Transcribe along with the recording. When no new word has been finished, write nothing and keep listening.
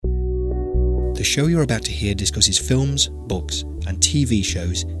The show you're about to hear discusses films, books, and TV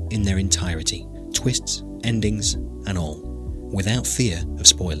shows in their entirety, twists, endings, and all, without fear of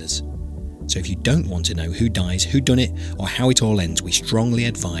spoilers. So if you don't want to know who dies, who done it, or how it all ends, we strongly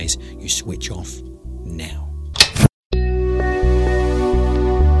advise you switch off now.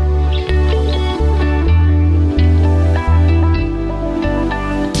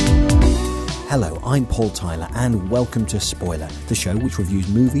 Hello, I'm Paul Tyler, and welcome to Spoiler, the show which reviews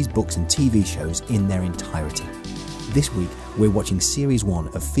movies, books and TV shows in their entirety. This week, we're watching Series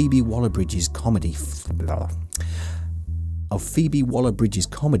 1 of Phoebe Waller-Bridge's comedy series,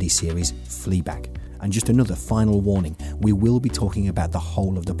 Fleabag. And just another final warning, we will be talking about the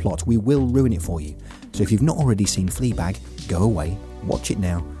whole of the plot. We will ruin it for you. So if you've not already seen Fleabag, go away, watch it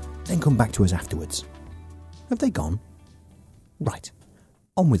now, then come back to us afterwards. Have they gone? Right,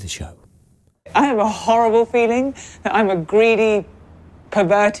 on with the show. I have a horrible feeling that I'm a greedy,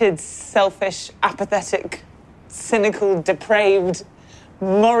 perverted, selfish, apathetic, cynical, depraved,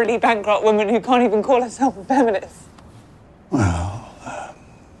 morally bankrupt woman who can't even call herself a feminist. Well,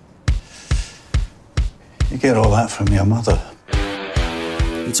 you get all that from your mother.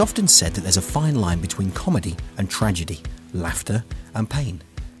 It's often said that there's a fine line between comedy and tragedy, laughter and pain.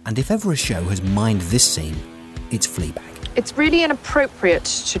 And if ever a show has mined this scene, it's Fleabag. It's really inappropriate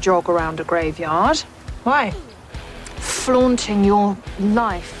to jog around a graveyard. Why? Flaunting your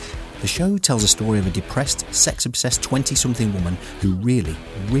life. The show tells a story of a depressed, sex-obsessed 20-something woman who really,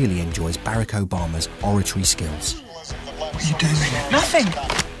 really enjoys Barack Obama's oratory skills. What are you doing? Nothing.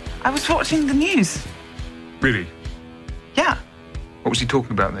 I was watching the news. Really? Yeah. What was he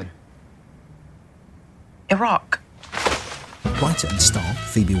talking about then? Iraq. Writer and star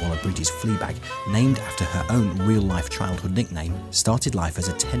Phoebe Waller-Bridge's Fleabag, named after her own real-life childhood nickname, started life as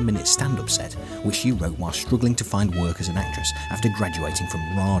a 10-minute stand-up set, which she wrote while struggling to find work as an actress after graduating from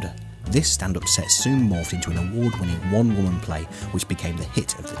RADA. This stand-up set soon morphed into an award-winning one-woman play, which became the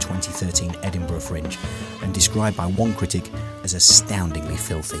hit of the 2013 Edinburgh Fringe, and described by one critic as astoundingly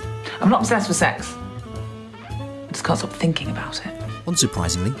filthy. I'm not obsessed with sex. I just can't stop thinking about it.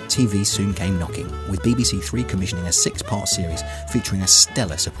 Unsurprisingly, TV soon came knocking, with BBC Three commissioning a 6-part series featuring a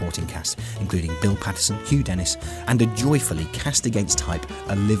stellar supporting cast, including Bill Paterson, Hugh Dennis, and a joyfully cast-against-type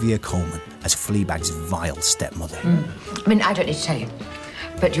Olivia Colman as Fleabag's vile stepmother. I mean, I don't need to tell you,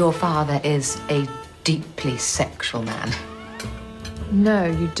 but your father is a deeply sexual man. No,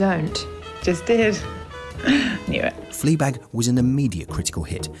 you don't. Just did. Knew it. Fleabag was an immediate critical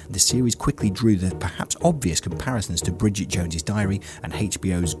hit. The series quickly drew the perhaps obvious comparisons to Bridget Jones's Diary and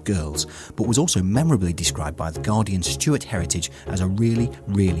HBO's Girls, but was also memorably described by The Guardian's Stuart Heritage as a really,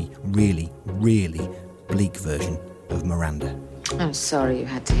 really, really, really bleak version of Miranda. I'm sorry you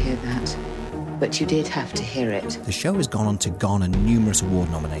had to hear that, but you did have to hear it. The show has gone on to garner numerous award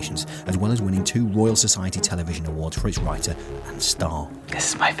nominations, as well as winning 2 Royal Society Television Awards for its writer and star.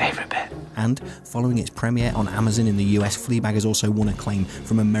 This is my favourite bit. And, following its premiere on Amazon in the US, Fleabag has also won acclaim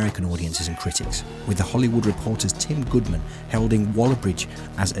from American audiences and critics, with The Hollywood Reporter's Tim Goodman heralding Waller-Bridge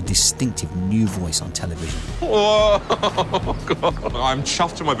as a distinctive new voice on television. Oh, God. I'm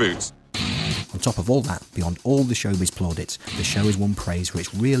chuffed to my boots. On top of all that, beyond all the showbiz plaudits, the show has won praise for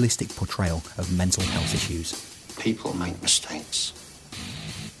its realistic portrayal of mental health issues. People make mistakes.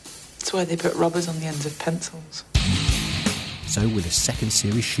 That's why they put rubbers on the ends of pencils. So, with a second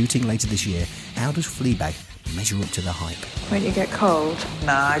series shooting later this year, how does Fleabag measure up to the hype? Won't you get cold?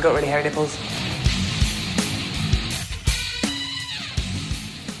 Nah, I got really hairy nipples.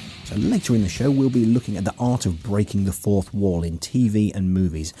 So later in the show, we'll be looking at the art of breaking the fourth wall in TV and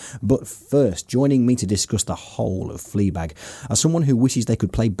movies. But first, joining me to discuss the whole of Fleabag, as someone who wishes they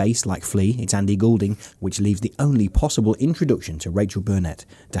could play bass like Flea, it's Andy Goulding, which leaves the only possible introduction to Rachel Burnett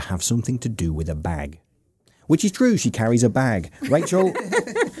to have something to do with a bag. Which is true, she carries a bag. Rachel,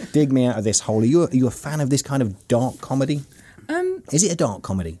 dig me out of this hole. Are you a fan of this kind of dark comedy? Is it a dark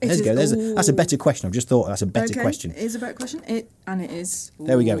comedy? There we go. That's a better question. I've just thought that's a better question. It is a better question. It is.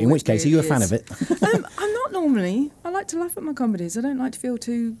 There we go. In which case, are you a fan of it? I'm not normally. I like to laugh at my comedies. I don't like to feel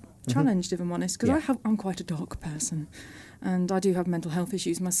too challenged, if I'm honest, because I'm quite a dark person. And I do have mental health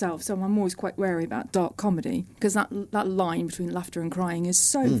issues myself, so I'm always quite wary about dark comedy, because that line between laughter and crying is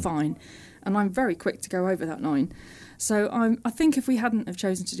so fine, and I'm very quick to go over that line. So I think if we hadn't have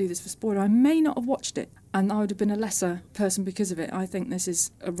chosen to do this for Spoiler, I may not have watched it, and I would have been a lesser person because of it. I think this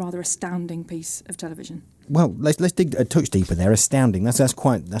is a rather astounding piece of television. Well, let's dig a touch deeper there. Astounding. That's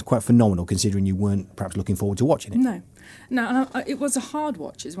quite phenomenal, considering you weren't perhaps looking forward to watching it. No, and it was a hard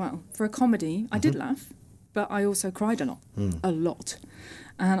watch as well. For a comedy, I did laugh, but I also cried a lot.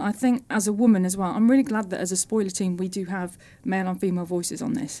 And I think as a woman as well, I'm really glad that as a spoiler team we do have male and female voices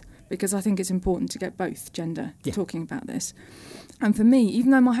on this, because I think it's important to get both gender talking about this. And for me,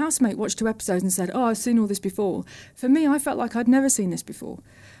 even though my housemate watched 2 episodes and said, I've seen all this before, for me, I felt like I'd never seen this before.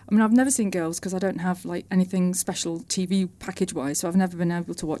 I mean, I've never seen Girls because I don't have like anything special TV package-wise, so I've never been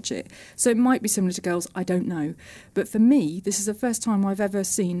able to watch it. So it might be similar to Girls, I don't know. But for me, this is the first time I've ever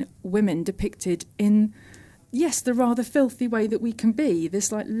seen women depicted in, yes, the rather filthy way that we can be.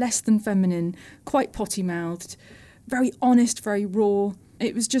 This like less than feminine, quite potty-mouthed, very honest, very raw.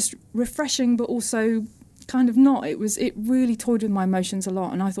 It was just refreshing, but also kind of not. It really toyed with my emotions a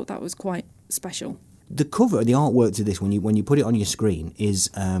lot, and I thought that was quite special. The cover, the artwork to this, when you put it on your screen, is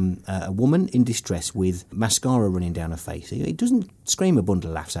a woman in distress with mascara running down her face. It doesn't scream a bundle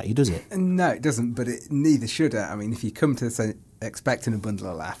of laughs at you, does it? No, it doesn't, but it neither should it. I mean, if you come to this expecting a bundle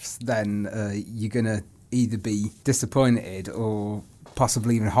of laughs, then you're going to either be disappointed or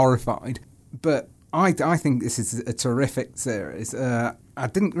possibly even horrified. But I think this is a terrific series. I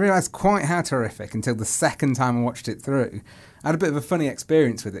didn't realise quite how terrific until the second time I watched it through. I had a bit of a funny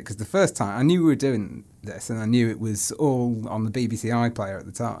experience with it, because the first time I knew we were doing this, and I knew it was all on the BBC iPlayer at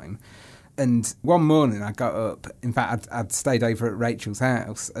the time. And one morning I got up, in fact I'd stayed over at Rachel's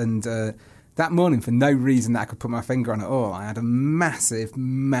house, and that morning, for no reason that I could put my finger on at all, I had a massive,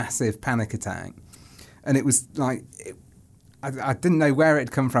 massive panic attack. And it was like, I didn't know where it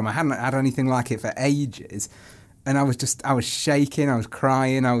had come from. I hadn't had anything like it for ages. And I was shaking, I was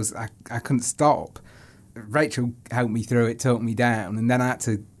crying, I couldn't stop. Rachel helped me through it, talked me down, and then I had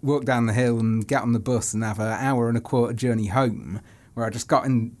to walk down the hill and get on the bus and have an hour and a quarter journey home, where I just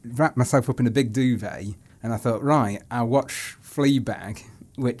wrapped myself up in a big duvet, and I thought, right, I'll watch Fleabag,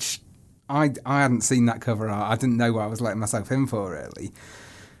 which I hadn't seen that cover art. I didn't know what I was letting myself in for, really.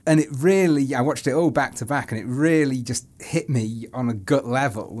 And it really, I watched it all back to back, and it really just hit me on a gut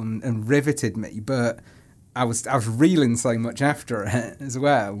level and riveted me. But I was reeling so much after it as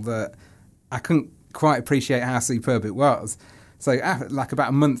well that I couldn't quite appreciate how superb it was. So like about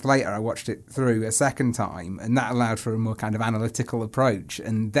a month later, I watched it through a second time, and that allowed for a more kind of analytical approach.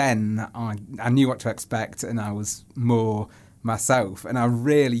 And then I knew what to expect, and I was more myself. And I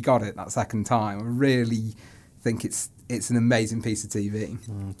really got it that second time. I really think it's an amazing piece of TV.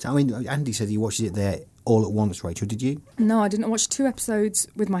 I mean, Andy said he watched it there all at once, Rachel. Did you? No, I didn't. I watched 2 episodes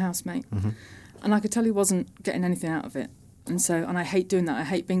with my housemate, and I could tell he wasn't getting anything out of it. And I hate doing that. I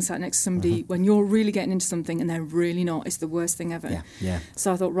hate being sat next to somebody when you're really getting into something and they're really not. It's the worst thing ever. Yeah.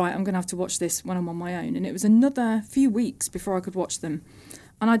 So I thought, right, I'm going to have to watch this when I'm on my own. And it was another few weeks before I could watch them.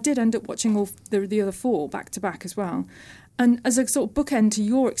 And I did end up watching all the other 4 back to back as well. And as a sort of bookend to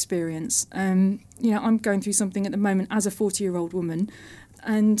your experience, I'm going through something at the moment as a 40-year-old woman,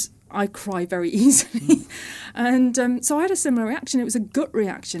 and I cry very easily. And so I had a similar reaction. It was a gut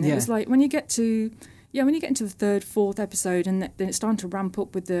reaction. It was like when you get into the 3rd, 4th episode, and then it's starting to ramp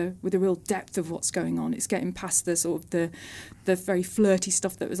up with the real depth of what's going on. It's getting past the sort of the very flirty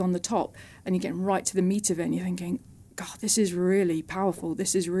stuff that was on the top, and you're getting right to the meat of it, and you're thinking, God, this is really powerful.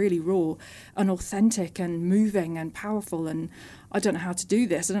 This is really raw and authentic and moving and powerful, and I don't know how to do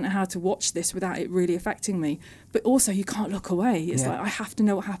this. I don't know how to watch this without it really affecting me. But also, you can't look away. It's like, I have to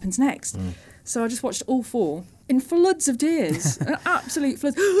know what happens next. So I just watched all 4 in floods of tears, absolute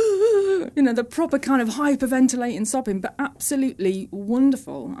floods. The proper kind of hyperventilating sobbing, but absolutely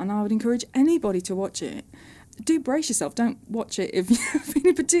wonderful. And I would encourage anybody to watch it. Do brace yourself. Don't watch it if you're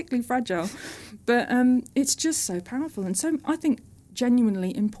feeling particularly fragile. But it's just so powerful and so, I think,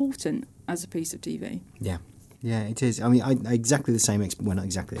 genuinely important as a piece of TV. Yeah, it is. I mean, exactly the same, well, not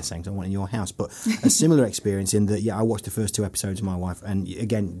exactly the same, because I went in your house, but a similar experience in that, I watched the first 2 episodes with my wife, and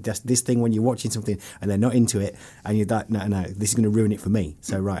again, this thing when you're watching something and they're not into it, and you're like, no, this is going to ruin it for me.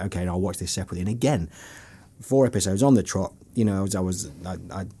 So, right, okay, I'll watch this separately. And again, 4 episodes on the trot,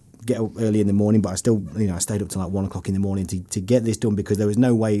 I get up early in the morning, but I still, I stayed up till like 1 o'clock in the morning to get this done, because there was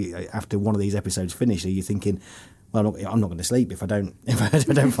no way after one of these episodes finished, you're thinking, well, I'm not going to sleep if I don't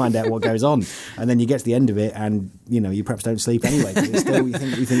find out what goes on. And then you get to the end of it, and you perhaps don't sleep anyway.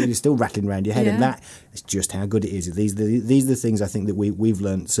 You think you're still rattling around your head, and that is just how good it is. These are the things I think that we've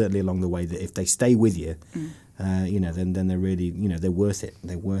learned certainly along the way, that if they stay with you, then they're really, they're worth it.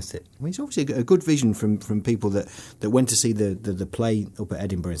 They're worth it. I mean, it's obviously a good vision from people that went to see the play up at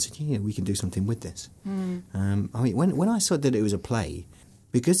Edinburgh and said, we can do something with this. I mean, when I saw that it was a play,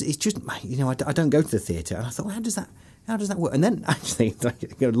 because it's just, I don't go to the theatre, and I thought, well, how does that work? And then actually,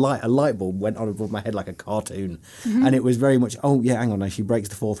 a light bulb went on above my head like a cartoon, and it was very much, oh yeah, hang on, now she breaks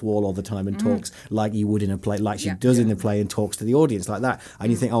the fourth wall all the time and talks like you would in a play, like she does in the play, and talks to the audience like that,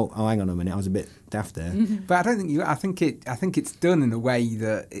 and you think, oh, hang on a minute, I was a bit daft there. But I don't think I think it's done in a way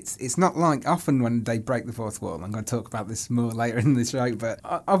that it's not like often when they break the fourth wall. I'm going to talk about this more later in the show, but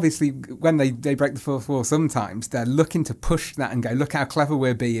obviously when they break the fourth wall, sometimes they're looking to push that and go, look how clever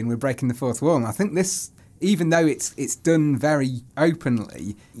we're being, we're breaking the fourth wall. And I think this, even though it's done very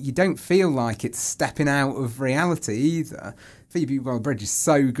openly, you don't feel like it's stepping out of reality either. Phoebe Waller-Bridge is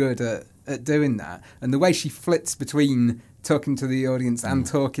so good at doing that, and the way she flits between talking to the audience and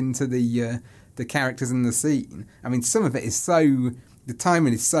talking to the characters in the scene. I mean, some of it is so, the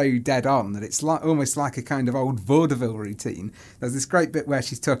timing is so dead on that it's like almost like a kind of old vaudeville routine. There's this great bit where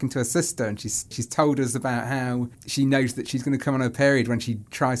she's talking to her sister, and she's told us about how she knows that she's going to come on her period when she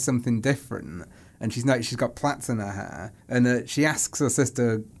tries something different, and she's noticed she's got plaits in her hair, and she asks her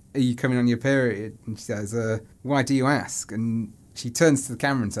sister, are you coming on your period? And she says, why do you ask? And she turns to the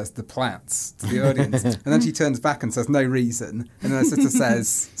camera and says, the plaits, to the audience. And then she turns back and says, no reason. And then her sister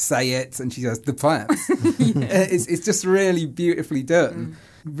says, say it. And she goes, the plaits. It's just really beautifully done.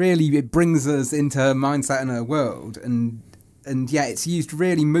 Really, it brings us into her mindset and her world. And yeah, it's used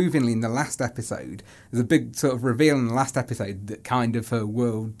really movingly in the last episode. There's a big sort of reveal in the last episode that kind of her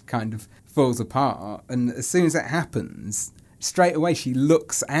world kind of falls apart. And as soon as it happens, straight away she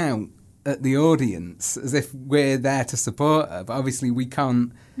looks out at the audience as if we're there to support her, but obviously we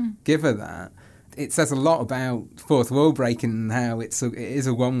can't give her that. It says a lot about fourth wall breaking and how it is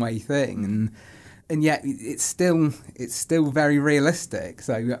a one-way thing, and yet it's still very realistic.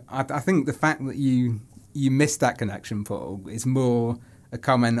 So I think the fact that you missed that connection, Paul, is more a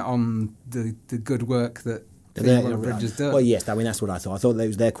comment on the good work that Waller-Bridge has done. Well, yes, I mean, that's what I thought. I thought that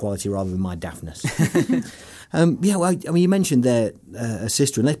was their quality rather than my daftness. Yeah, well, I mean, you mentioned their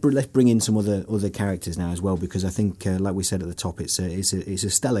sister, and let's bring in some other characters now as well, because I think, like we said at the top, it's a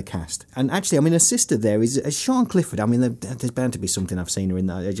stellar cast. And actually, I mean, her sister there is Sian Clifford. I mean, there's bound to be something I've seen her in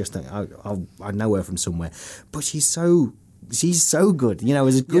that. I know her from somewhere, but she's so good. You know,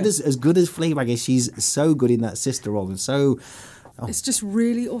 as good as Fleabag is, she's so good in that sister role, and so. Oh. It's just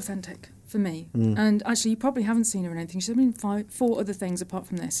really authentic for me. And actually, you probably haven't seen her in anything. She's been in 4 other things apart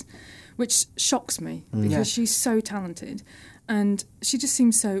from this, which shocks me because she's so talented and she just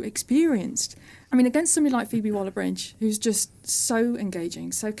seems so experienced. I mean, against somebody like Phoebe Waller-Bridge, who's just so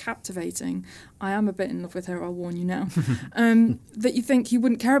engaging, so captivating, I am a bit in love with her, I'll warn you now, that you think you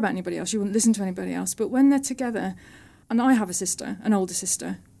wouldn't care about anybody else, you wouldn't listen to anybody else. But when they're together, and I have a sister, an older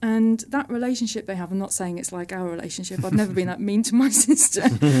sister, and that relationship they have, I'm not saying it's like our relationship, I've never been that mean to my sister,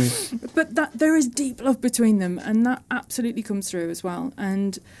 but that there is deep love between them, and that absolutely comes through as well.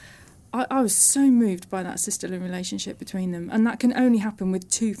 And I was so moved by that sisterly relationship between them, and that can only happen with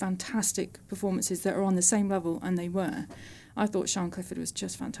 2 fantastic performances that are on the same level, and they were. I thought Sian Clifford was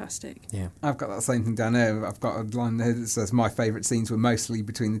just fantastic. Yeah, I've got that same thing down there. I've got a line there that says my favourite scenes were mostly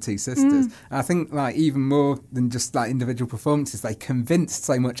between the 2 sisters. And I think, like, even more than just like individual performances, they convinced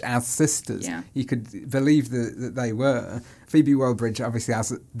so much as sisters. Yeah. You could believe that they were. Phoebe Waller-Bridge obviously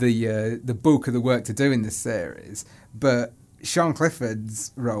has the bulk of the work to do in this series, but Sian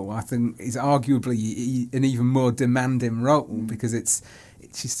Clifford's role, I think, is arguably an even more demanding role because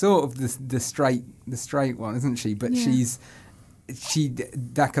she's sort of the straight one, isn't she? But she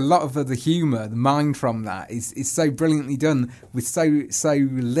like a lot of the humour, the mind from that is so brilliantly done with so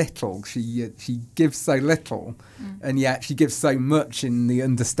little. She gives so little, and yet she gives so much in the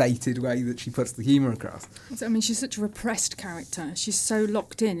understated way that she puts the humour across. I mean, she's such a repressed character. She's so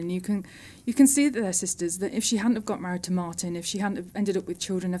locked in, and you can see that they're sisters, that if she hadn't have got married to Martin, if she hadn't have ended up with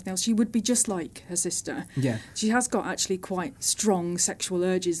children and everything else, she would be just like her sister. Yeah. She has got actually quite strong sexual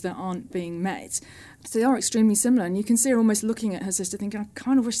urges that aren't being met. So they are extremely similar, and you can see her almost looking at her sister thinking, I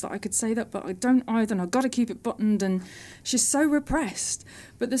kind of wish that I could say that, but I don't either, and I've got to keep it buttoned, and she's so repressed.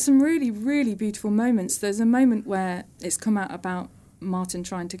 But there's some really, really beautiful moments. There's a moment where it's come out about Martin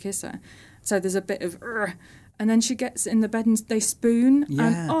trying to kiss her. So there's a bit of, and then she gets in the bed and they spoon,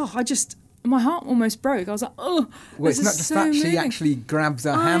 and my heart almost broke. I was like, oh, well, it's not just so that, moving. She actually grabs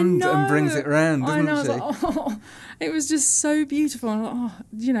her hand and brings it around, doesn't she? I was like, it was just so beautiful. I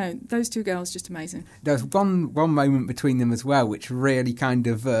was like, those 2 girls, just amazing. There's one moment between them as well, which really kind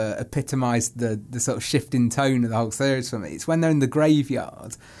of epitomised the sort of shift in tone of the whole series for me. It's when they're in the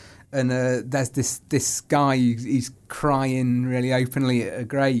graveyard, and there's this guy who's crying really openly at a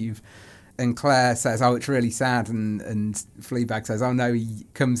grave. And Claire says, oh, it's really sad. And Fleabag says, oh, no, he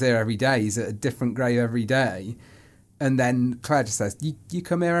comes here every day. He's at a different grave every day. And then Claire just says, you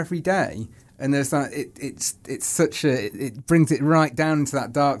come here every day? And there's that. It's such a. It brings it right down into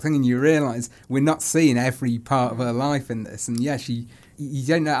that dark thing, and you realise we're not seeing every part of her life in this. And yeah, you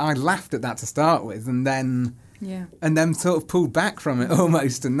don't know. I laughed at that to start with, and then sort of pulled back from it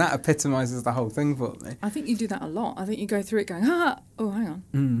almost, and that epitomises the whole thing for me. I think you do that a lot. I think you go through it going, oh, hang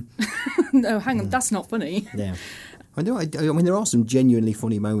on. No, hang on, that's not funny. Yeah. I mean, there are some genuinely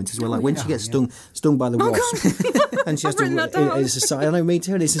funny moments as well. Like when she gets stung by the wasp, and she has to. I know, me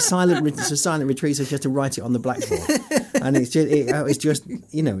too. And it's a silent retreat, so she has to write it on the blackboard, and it's just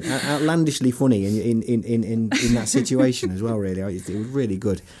outlandishly funny in that situation as well. Really, it was really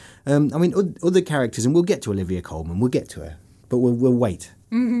good. I mean, other characters, and we'll get to Olivia Colman. We'll get to her, but we'll wait.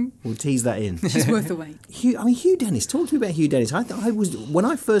 Mm-hmm. We'll tease that in. She's worth the wait. Hugh Dennis. Talk to me about Hugh Dennis. When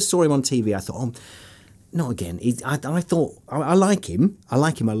I first saw him on TV, I thought, not again. I thought I like him. I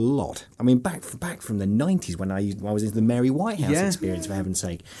like him a lot. I mean, back from the 90s when I was into the Mary Whitehouse Experience, for heaven's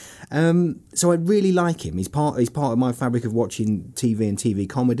sake. So I really like him. He's part of my fabric of watching TV and TV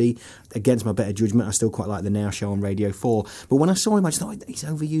comedy. Against my better judgment, I still quite like the Now Show on Radio 4. But when I saw him, I just thought, he's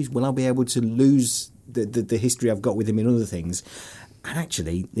overused. Will I be able to lose the history I've got with him in other things? And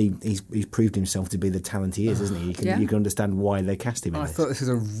actually, he's proved himself to be the talent he is, isn't he? You can understand why they cast him in this. I thought this was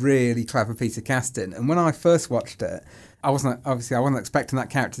a really clever piece of casting. And when I first watched it, I wasn't expecting that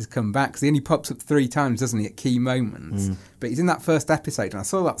character to come back, because he only pops up 3 times, doesn't he, at key moments. But he's in that first episode, and I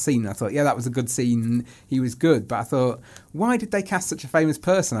saw that scene, and I thought, yeah, that was a good scene, he was good. But I thought, why did they cast such a famous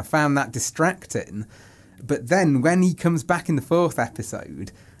person? I found that distracting. But then when he comes back in the 4th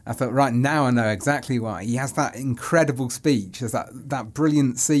episode, I thought, right, now I know exactly why. He has that incredible speech. There's that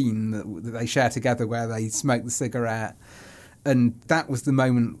brilliant scene that they share together where they smoke the cigarette. And that was the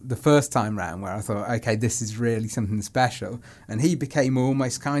moment the first time round where I thought, OK, this is really something special. And he became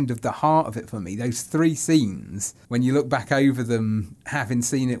almost kind of the heart of it for me. Those 3 scenes, when you look back over them, having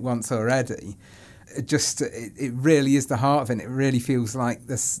seen it once already, it really is the heart of it. It really feels like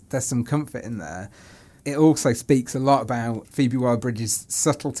there's some comfort in there. It also speaks a lot about Phoebe Waller-Bridge's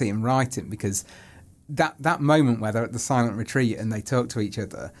subtlety in writing, because that moment where they're at the silent retreat and they talk to each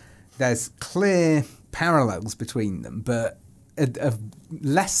other, there's clear parallels between them, but a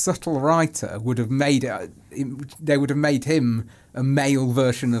less subtle writer would have made him a male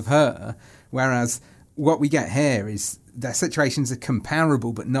version of her, whereas what we get here is their situations are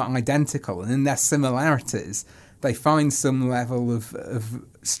comparable but not identical, and in their similarities they find some level of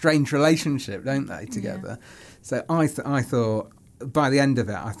strange relationship, don't they, together? Yeah. So I thought, by the end of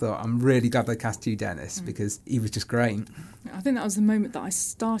it, I'm really glad they cast Hugh Dennis, because he was just great. I think that was the moment that I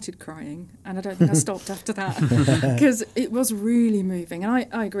started crying, and I don't think I stopped after that, because it was really moving. And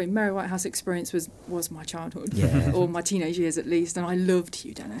I agree, Mary Whitehouse Experience was my childhood, or my teenage years at least, and I loved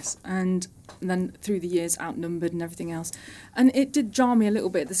Hugh Dennis. And then through the years, Outnumbered and everything else. And it did jar me a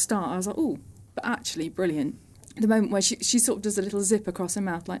little bit at the start. I was like, oh, but actually brilliant. The moment where she sort of does a little zip across her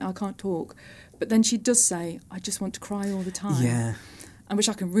mouth, like, I can't talk. But then she does say, I just want to cry all the time. Yeah. And which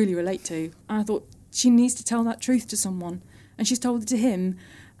I can really relate to. And I thought, she needs to tell that truth to someone. And she's told it to him.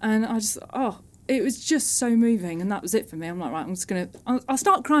 And I just, it was just so moving. And that was it for me. I'm like, right, I'll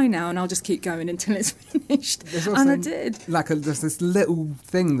start crying now, and I'll just keep going until it's finished. And I did. There's this little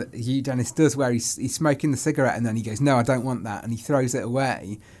thing that Hugh Dennis does where he's smoking the cigarette, and then he goes, no, I don't want that. And he throws it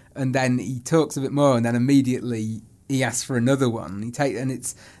away. And then he talks a bit more, and then immediately he asks for another one.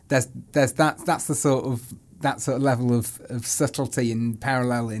 That's the sort of level of subtlety and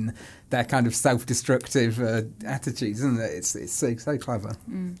parallel in their kind of self-destructive attitudes, isn't it? It's so clever.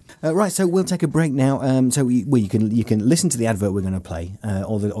 Right, so we'll take a break now. You can listen to the advert we're going to play,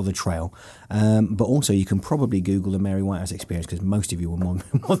 or the trail, but also you can probably Google the Mary Whitehouse Experience, because most of you will more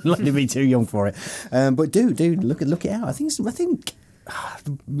than likely to be too young for it. But do look it out. I think.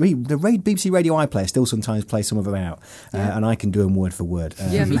 The BBC Radio iPlayer still sometimes plays some of them out, and I can do them word for word.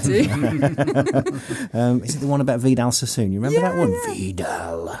 Yeah, me too. Is it the one about Vidal Sassoon? You remember that one?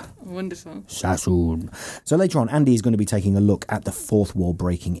 Vidal. Wonderful. Sassoon. So later on, Andy is going to be taking a look at the 4th wall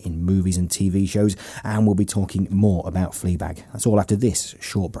breaking in movies and TV shows, and we'll be talking more about Fleabag. That's all after this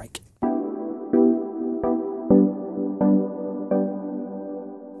short break.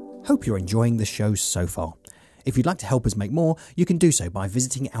 Hope you're enjoying the show so far. If you'd like to help us make more, you can do so by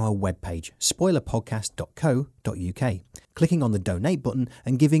visiting our webpage, spoilerpodcast.co.uk, clicking on the donate button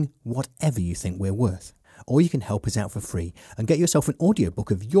and giving whatever you think we're worth. Or you can help us out for free and get yourself an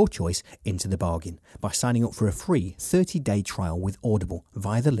audiobook of your choice into the bargain by signing up for a free 30-day trial with Audible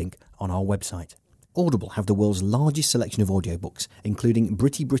via the link on our website. Audible have the world's largest selection of audiobooks, including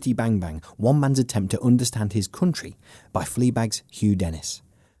Britty Bang Bang, One Man's Attempt to Understand His Country by Fleabag's Hugh Dennis.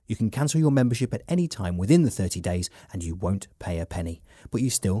 You can cancel your membership at any time within the 30 days and you won't pay a penny, but you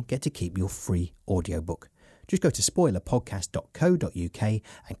still get to keep your free audiobook. Just go to spoilerpodcast.co.uk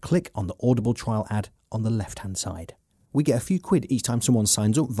and click on the Audible trial ad on the left-hand side. We get a few quid each time someone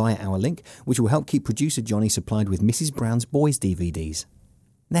signs up via our link, which will help keep producer Johnny supplied with Mrs. Brown's Boys DVDs.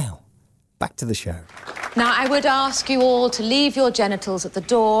 Now, back to the show. Now, I would ask you all to leave your genitals at the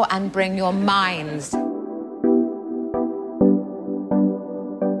door and bring your minds.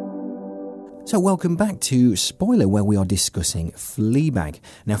 So welcome back to Spoiler, where we are discussing Fleabag.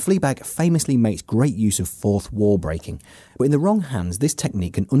 Now, Fleabag famously makes great use of fourth wall breaking, but in the wrong hands, this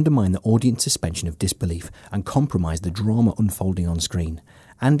technique can undermine the audience suspension of disbelief and compromise the drama unfolding on screen.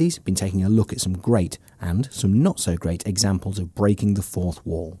 Andy's been taking a look at some great and some not so great examples of breaking the fourth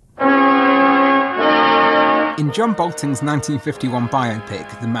wall. In John Bolting's 1951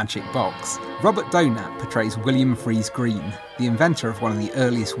 biopic, The Magic Box, Robert Donat portrays William Freeze Green, the inventor of one of the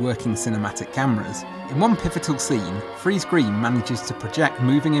earliest working cinematic cameras. In one pivotal scene, Freeze Green manages to project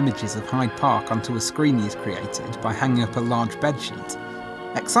moving images of Hyde Park onto a screen he has created by hanging up a large bedsheet.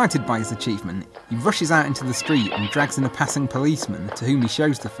 Excited by his achievement, he rushes out into the street and drags in a passing policeman to whom he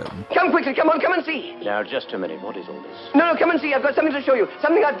shows the film. Come quickly, come on, come and see. Now, just a minute, what is all this? No, come and see, I've got something to show you.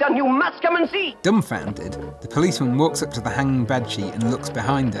 Something I've done, you must come and see. Dumbfounded, the policeman walks up to the hanging bedsheet and looks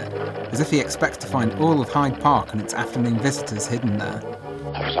behind it, as if he expects to find all of Hyde Park and its afternoon visitors hidden there.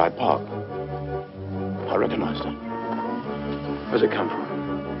 That's Hyde Park. I recognised it. Where's it come from?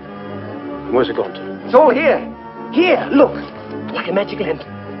 And where's it gone to? It's all here. Here, look. Like a magic lamp.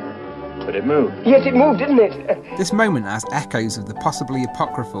 But it moved. Yes, it moved, didn't it? This moment has echoes of the possibly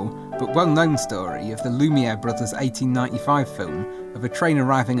apocryphal but well-known story of the Lumiere brothers' 1895 film of a train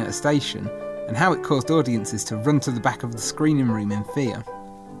arriving at a station and how it caused audiences to run to the back of the screening room in fear.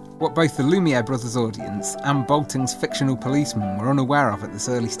 What both the Lumiere brothers' audience and Bolting's fictional policeman were unaware of at this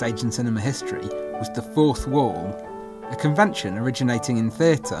early stage in cinema history was the fourth wall, a convention originating in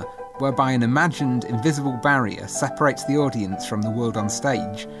theatre whereby an imagined invisible barrier separates the audience from the world on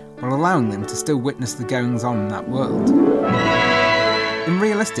stage, while allowing them to still witness the goings-on in that world. In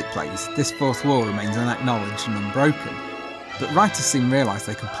realistic plays, this fourth wall remains unacknowledged and unbroken, but writers soon realised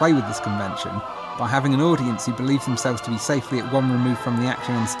they could play with this convention by having an audience who believe themselves to be safely at one remove from the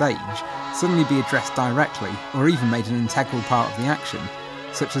action on stage suddenly be addressed directly, or even made an integral part of the action,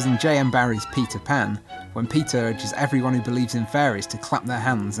 such as in J.M. Barrie's Peter Pan, when Peter urges everyone who believes in fairies to clap their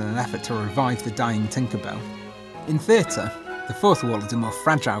hands in an effort to revive the dying Tinkerbell. In theatre, the fourth wall is a more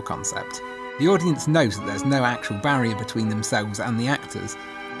fragile concept. The audience knows that there's no actual barrier between themselves and the actors,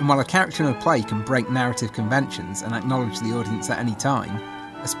 and while a character in a play can break narrative conventions and acknowledge the audience at any time,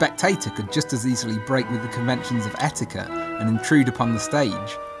 a spectator could just as easily break with the conventions of etiquette and intrude upon the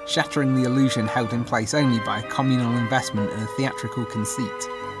stage, shattering the illusion held in place only by a communal investment in a theatrical conceit.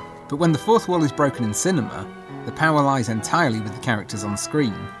 But when the fourth wall is broken in cinema, the power lies entirely with the characters on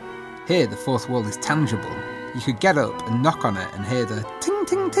screen. Here, the fourth wall is tangible. You could get up and knock on it and hear the ting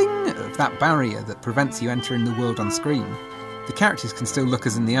ting ting of that barrier that prevents you entering the world on screen. The characters can still look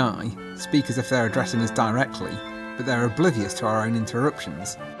us in the eye, speak as if they're addressing us directly, but they're oblivious to our own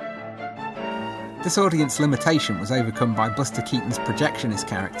interruptions. This audience limitation was overcome by Buster Keaton's projectionist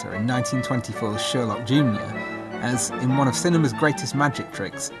character in 1924's Sherlock Jr., as, in one of cinema's greatest magic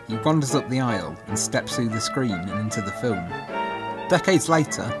tricks, he wanders up the aisle and steps through the screen and into the film. Decades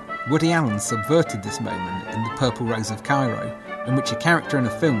later, Woody Allen subverted this moment in The Purple Rose of Cairo, in which a character in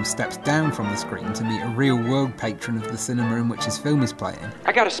a film steps down from the screen to meet a real-world patron of the cinema in which his film is playing.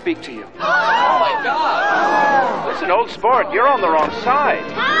 I gotta speak to you. Oh my God! Listen, old sport, you're on the wrong side.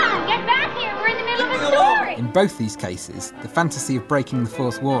 Tom, get back here. We're in the middle of a story. In both these cases, the fantasy of breaking the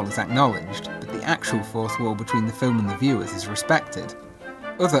fourth wall is acknowledged, but the actual fourth wall between the film and the viewers is respected.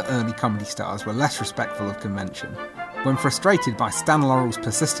 Other early comedy stars were less respectful of convention. When frustrated by Stan Laurel's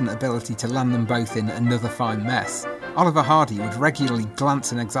persistent ability to land them both in Another Fine Mess, Oliver Hardy would regularly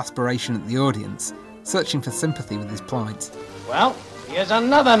glance in exasperation at the audience, searching for sympathy with his plight. Well, here's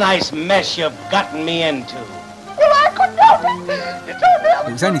another nice mess you've gotten me into. Well, I couldn't help it. You told me.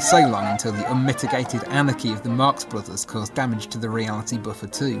 It was only so long until the unmitigated anarchy of the Marx Brothers caused damage to the reality buffer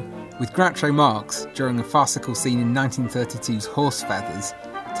too, with Groucho Marx, during a farcical scene in 1932's Horse Feathers,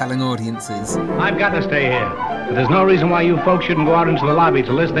 telling audiences, I've got to stay here, but there's no reason why you folks shouldn't go out into the lobby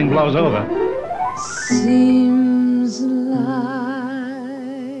till this thing blows over. Seems like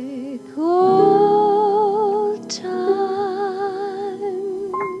old time.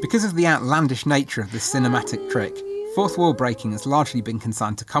 Because of the outlandish nature of this cinematic trick, fourth wall breaking has largely been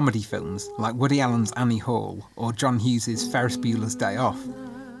consigned to comedy films like Woody Allen's Annie Hall or John Hughes's Ferris Bueller's Day Off.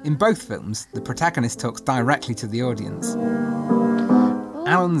 In both films, the protagonist talks directly to the audience.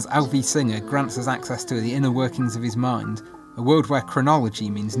 Alan's Alfie Singer grants us access to the inner workings of his mind, a world where chronology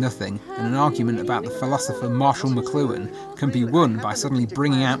means nothing, and an argument about the philosopher Marshall McLuhan can be won by suddenly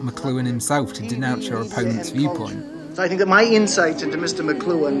bringing out McLuhan himself to denounce your opponent's viewpoint. I think that my insights into Mr.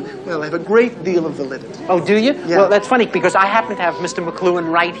 McLuhan will have a great deal of validity. Oh, do you? Yeah. Well, that's funny because I happen to have Mr.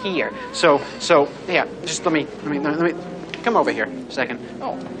 McLuhan right here. So yeah. Just let me come over here a second.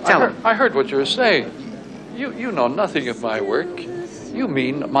 Oh, Tell him. I heard what you were saying. You know nothing of my work. You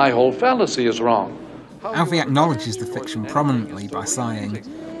mean my whole fallacy is wrong. Alfie acknowledges the fiction prominently by sighing,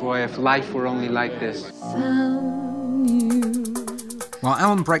 "Boy, if life were only like this." While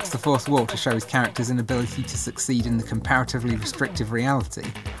Alan breaks the fourth wall to show his character's inability to succeed in the comparatively restrictive reality,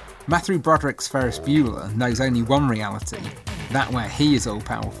 Matthew Broderick's Ferris Bueller knows only one reality, that where he is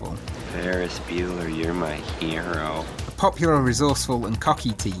all-powerful. Ferris Bueller, you're my hero. A popular, resourceful and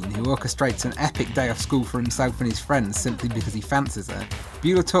cocky teen who orchestrates an epic day off school for himself and his friends simply because he fancies it,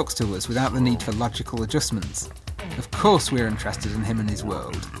 Bueller talks to us without the need for logical adjustments. Of course we're interested in him and his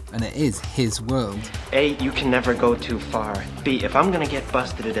world, and it is his world. A, you can never go too far. B, if I'm gonna get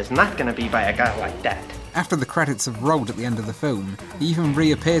busted, it is not gonna be by a guy like that. After the credits have rolled at the end of the film, he even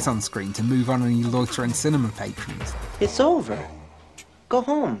reappears on screen to move on any loitering cinema patrons. It's over. Go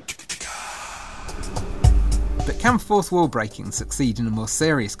home. But can fourth wall breaking succeed in a more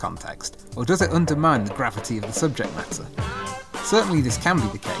serious context, or does it undermine the gravity of the subject matter? Certainly this can be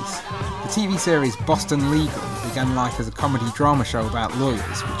the case. The TV series Boston Legal began life as a comedy drama show about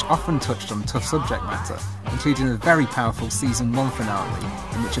lawyers, which often touched on tough subject matter, including a very powerful season 1 finale,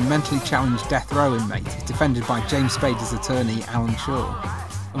 in which a mentally challenged death row inmate is defended by James Spader's attorney Alan Shaw.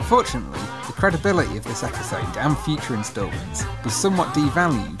 Unfortunately, the credibility of this episode and future instalments was somewhat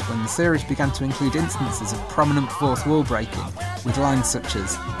devalued when the series began to include instances of prominent fourth wall breaking, with lines such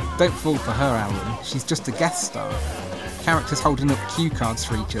as, "Don't fall for her, Alan, she's just a guest star," characters holding up cue cards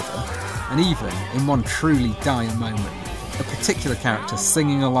for each other, and even, in one truly dire moment, a particular character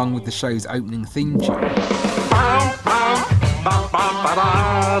singing along with the show's opening theme tune.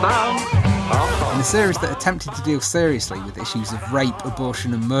 In a series that attempted to deal seriously with issues of rape,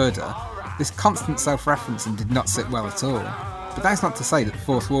 abortion and murder, this constant self-referencing did not sit well at all. But that's not to say that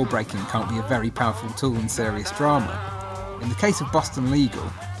fourth wall breaking can't be a very powerful tool in serious drama. In the case of Boston Legal,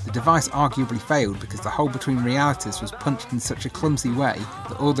 the device arguably failed because the hole between realities was punched in such a clumsy way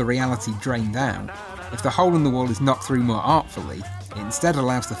that all the reality drained out. If the hole in the wall is knocked through more artfully, it instead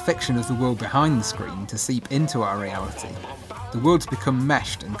allows the fiction of the world behind the screen to seep into our reality. The worlds become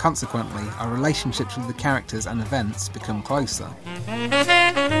meshed, and consequently, our relationships with the characters and events become closer.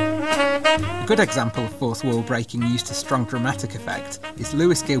 A good example of fourth wall breaking used to strong dramatic effect is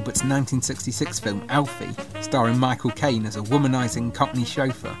Lewis Gilbert's 1966 film Alfie, starring Michael Caine as a womanising Cockney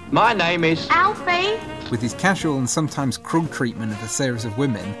chauffeur. My name is Alfie. With his casual and sometimes cruel treatment of a series of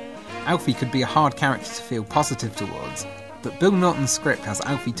women, Alfie could be a hard character to feel positive towards, but Bill Norton's script has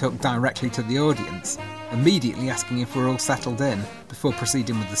Alfie talk directly to the audience, immediately asking if we're all settled in before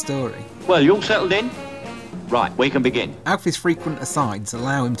proceeding with the story. Well, you all settled in? Right, we can begin. Alfie's frequent asides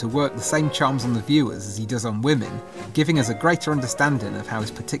allow him to work the same charms on the viewers as he does on women, giving us a greater understanding of how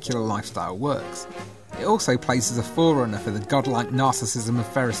his particular lifestyle works. It also plays as a forerunner for the godlike narcissism of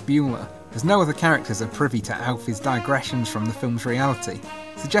Ferris Bueller, as no other characters are privy to Alfie's digressions from the film's reality,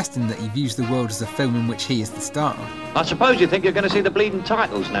 suggesting that he views the world as a film in which he is the star. I suppose you think you're going to see the bleeding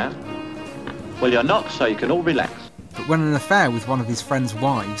titles now? Well, you're not, so you can all relax. But when an affair with one of his friend's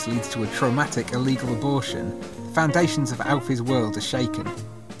wives leads to a traumatic illegal abortion, the foundations of Alfie's world are shaken.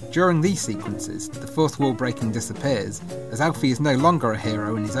 During these sequences, the fourth wall breaking disappears, as Alfie is no longer a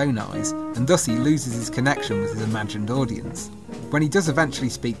hero in his own eyes, and thus he loses his connection with his imagined audience. When he does eventually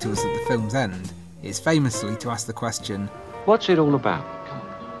speak to us at the film's end, it is famously to ask the question, "What's it all about?"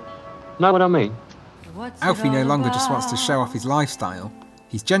 Know what I mean? Alfie no longer just wants to show off his lifestyle.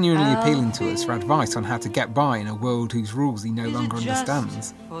 He's genuinely appealing to us for advice on how to get by in a world whose rules he no longer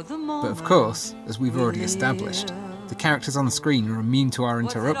understands. But of course, as we've already established, the characters on screen are immune to our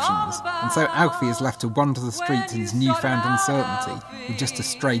interruptions, and so Alfie is left to wander the streets in his newfound uncertainty, with just a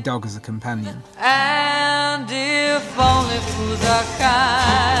stray dog as a companion. And if only fools are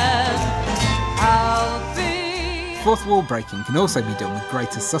kind, I'll be... Fourth wall breaking can also be done with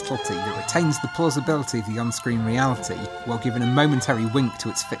greater subtlety that retains the plausibility of the on-screen reality while giving a momentary wink to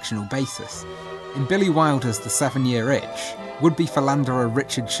its fictional basis. In Billy Wilder's The 7-Year Itch, would-be philanderer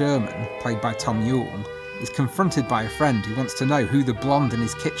Richard Sherman, played by Tom Ewell, is confronted by a friend who wants to know who the blonde in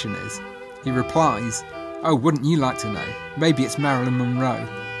his kitchen is. He replies, "Oh, wouldn't you like to know? Maybe it's Marilyn Monroe."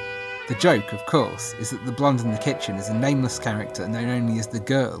 The joke, of course, is that the blonde in the kitchen is a nameless character known only as the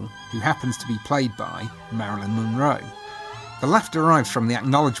Girl, who happens to be played by Marilyn Monroe. The laugh derives from the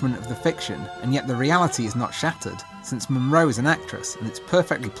acknowledgement of the fiction, and yet the reality is not shattered, since Monroe is an actress, and it's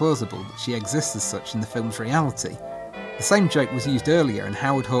perfectly plausible that she exists as such in the film's reality. The same joke was used earlier in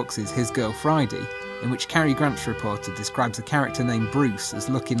Howard Hawks' His Girl Friday, in which Cary Grant's reporter describes a character named Bruce as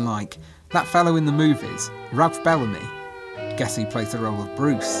looking like that fellow in the movies, Ralph Bellamy. Guess who plays the role of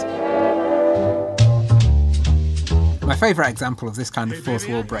Bruce? My favourite example of this kind of fourth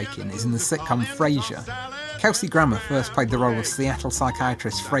wall breaking is in the sitcom Frasier. Kelsey Grammer first played the role of Seattle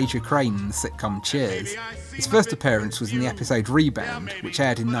psychiatrist Frasier Crane in the sitcom Cheers. His first appearance was in the episode Rebound, which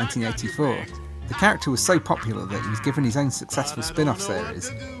aired in 1984. The character was so popular that he was given his own successful spin-off series.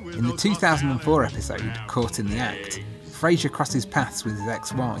 In the 2004 episode, Caught in the Act, Frasier crosses paths with his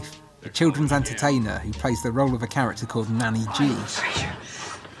ex-wife, a children's entertainer who plays the role of a character called Nanny G. Frasier,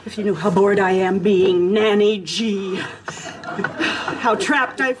 if you knew how bored I am being Nanny G. How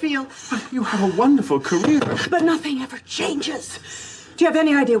trapped I feel. You have a wonderful career. But nothing ever changes. Do you have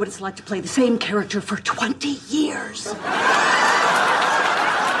any idea what it's like to play the same character for 20 years?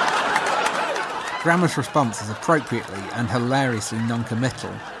 Grammer's response is appropriately and hilariously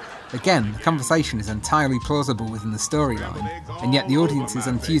non-committal. Again, the conversation is entirely plausible within the storyline, and yet the audience's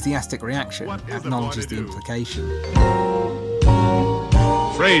enthusiastic reaction acknowledges the implication.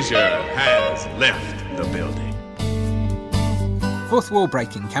 Frasier has left the building. Fourth wall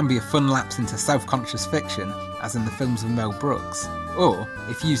breaking can be a fun lapse into self-conscious fiction, as in the films of Mel Brooks, or,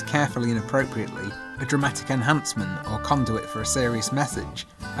 if used carefully and appropriately, a dramatic enhancement or conduit for a serious message,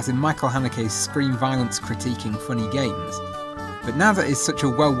 as in Michael Haneke's screen violence critiquing Funny Games. But now that it's such a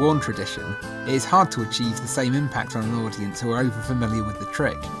well-worn tradition, it is hard to achieve the same impact on an audience who are over-familiar with the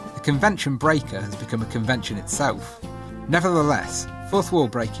trick. The convention breaker has become a convention itself. Nevertheless, fourth wall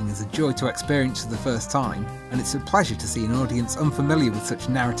breaking is a joy to experience for the first time, and it's a pleasure to see an audience unfamiliar with such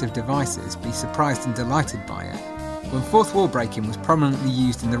narrative devices be surprised and delighted by it. When fourth wall breaking was prominently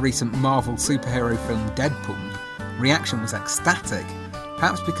used in the recent Marvel superhero film Deadpool, reaction was ecstatic,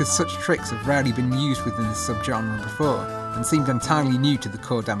 perhaps because such tricks have rarely been used within this subgenre before, and seemed entirely new to the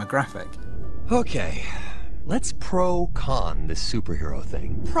core demographic. Okay, let's pro-con this superhero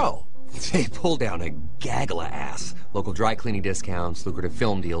thing. Pro. They pull down a gaggle of ass. Local dry cleaning discounts, lucrative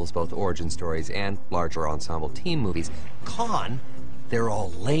film deals, both origin stories and larger ensemble team movies. Con, they're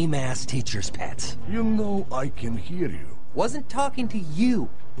all lame-ass teachers' pets. You know I can hear you. Wasn't talking to you.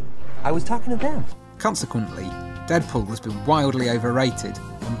 I was talking to them. Consequently, Deadpool has been wildly overrated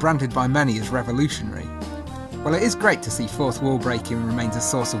and branded by many as revolutionary. While it is great to see fourth wall breaking remains a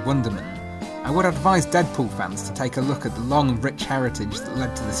source of wonderment, I would advise Deadpool fans to take a look at the long and rich heritage that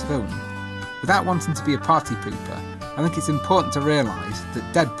led to this film. Without wanting to be a party pooper, I think it's important to realise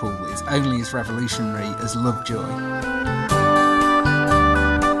that Deadpool is only as revolutionary as Lovejoy.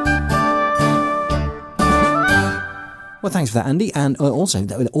 Well, thanks for that, Andy, and also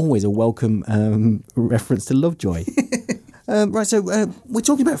that was always a welcome reference to Lovejoy. Right, so we're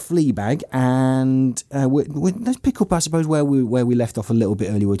talking about Fleabag, and let's pick up, I suppose, where we left off a little bit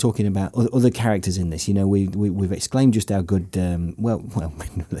earlier. We're talking about other characters in this. You know, we've exclaimed just how good. Well,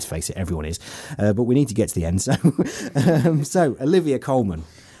 let's face it, everyone is, but we need to get to the end. So, so Olivia Colman.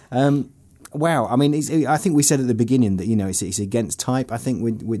 Wow, I mean, I think we said at the beginning that, you know, it's against type, I think,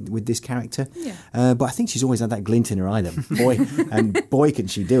 with this character. Yeah. But I think she's always had that glint in her eye, boy, can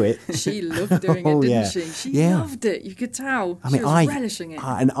she do it. She loved doing it, didn't she? She loved it, you could tell. She was relishing it.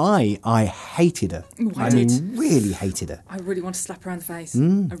 I hated her. Really hated her. I really want to slap her around the face.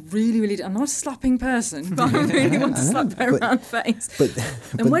 I really, really did. I'm not a slapping person, but I really want to slap her around the face.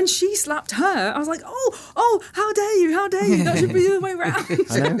 And when she slapped her, I was like, oh, how dare you? That should be the other way around.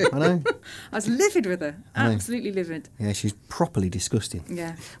 I know. I was livid with her. Absolutely livid. Yeah, she's properly disgusting.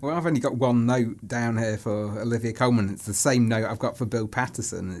 Yeah. Well, I've only got one note down here for Olivia Colman. It's the same note I've got for Bill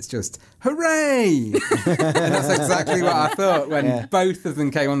Paterson. It's just, hooray! And that's exactly what I thought when both of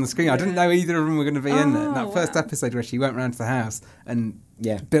them came on the screen. I didn't know either of them were going to be in it. That first episode where she went round to the house and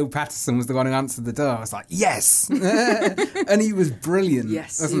Bill Paterson was the one who answered the door. I was like, yes! And he was brilliant,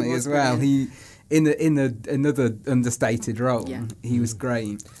 wasn't he, as well? Brilliant. In another understated role, he was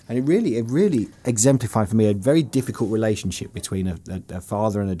great, and it really exemplified for me a very difficult relationship between a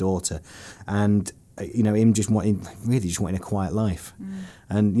father and a daughter, and you know, him just wanting a quiet life,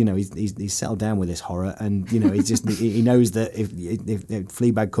 and you know, he's settled down with this horror, and you know, he's just he knows that if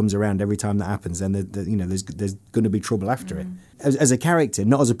Fleabag comes around every time that happens, then you know, there's going to be trouble after it. As a character,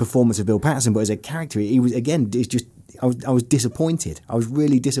 not as a performance of Bill Paterson, but as a character, he was again. It's just. I was disappointed. I was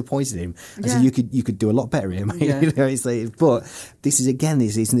really disappointed in him. I said, you could do a lot better here, mate. Yeah. You know, it's like, but this is again,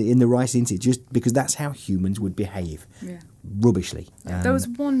 it's in the right instance, just because that's how humans would behave. Yeah. rubbishly. There was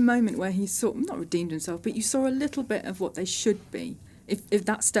one moment where he not redeemed himself, but you saw a little bit of what they should be. If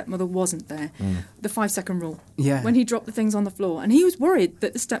that stepmother wasn't there, the 5-second rule. Yeah. When he dropped the things on the floor, and he was worried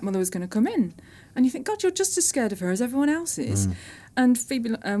that the stepmother was going to come in, and you think, God, you're just as scared of her as everyone else is. And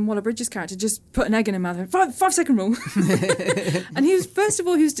Phoebe Waller-Bridge's character just put an egg in her mouth. 5-second rule. And he was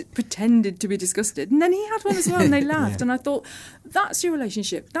pretended to be disgusted, and then he had one as well, and they laughed. And I thought, that's your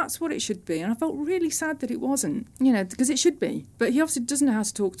relationship. That's what it should be. And I felt really sad that it wasn't, because it should be. But he obviously doesn't know how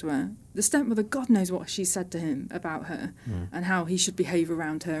to talk to her. The stepmother, God knows what she said to him about her and how he should behave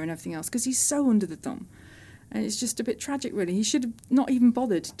around her and everything else, because he's so under the thumb. And it's just a bit tragic, really. He should have not even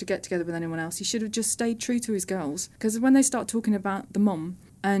bothered to get together with anyone else. He should have just stayed true to his girls. Because when they start talking about the mum,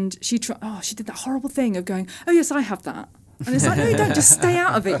 and she did that horrible thing of going, oh, yes, I have that. And it's like, no, you don't. Just stay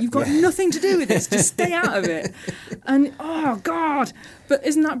out of it. You've got nothing to do with this. Just stay out of it. And, oh, God. But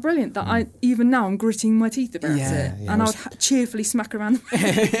isn't that brilliant that even now I'm gritting my teeth about it? Yeah, and I would cheerfully smack around the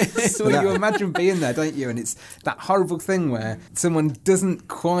face. Well, you imagine being there, don't you? And it's that horrible thing where someone doesn't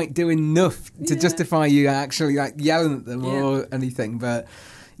quite do enough to justify you actually yelling at them or anything. But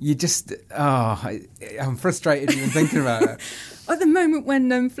you just, I'm frustrated even thinking about it. At the moment when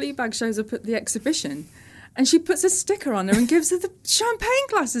Fleabag shows up at the exhibition, and she puts a sticker on her and gives her the champagne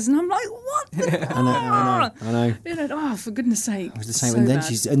glasses, and I'm like, what? I know. Oh, for goodness sake! I was the same, So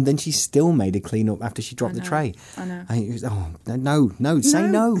and then she still made her clean up after she dropped the tray. I know. Say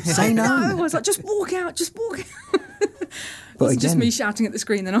no. I was like, just walk out. But It's again, just me shouting at the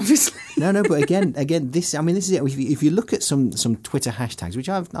screen, then obviously. No. But again, this is it. If you look at some Twitter hashtags, which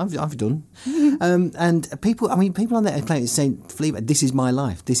I've done, and people on there are saying, "Fleabag, this is my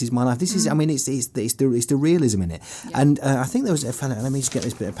life. This is my life. This is." I mean, it's the realism in it. Yeah. And I think there was a fellow. Let me just get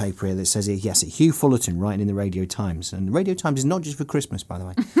this bit of paper here that says here. Yes, Hugh Fullerton writing in the Radio Times, and the Radio Times is not just for Christmas, by the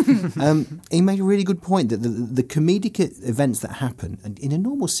way. He made a really good point that the comedic events that happen in a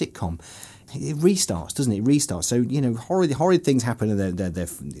normal sitcom, it restarts, doesn't it? It restarts. So, horrid things happen, and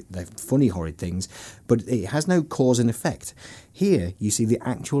they're funny horrid things, but it has no cause and effect. Here, you see the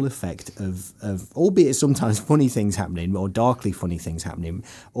actual effect of albeit sometimes funny things happening, or darkly funny things happening,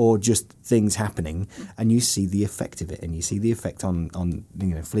 or just things happening, and you see the effect of it, and you see the effect on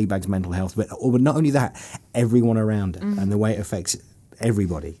Fleabag's mental health, but not only that, everyone around her, and the way it affects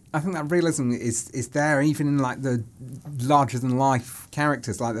everybody. I think that realism is there even in the larger than life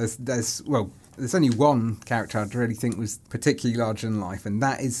characters. Like there's only one character I'd really think was particularly larger than life, and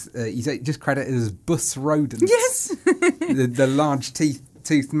that is he's just credited as Bus Rodent. Yes, the large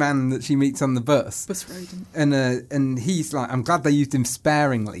toothed man that she meets on the bus. Bus Rodent. And he's like, I'm glad they used him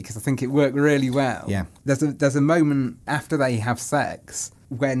sparingly because I think it worked really well. Yeah. There's a moment after they have sex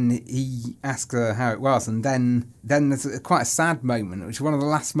when he asks her how it was, and then there's quite a sad moment, which is one of the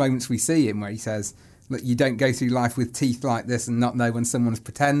last moments we see him, where he says, look, you don't go through life with teeth like this and not know when someone's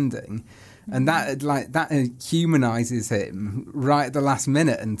pretending. And that humanises him right at the last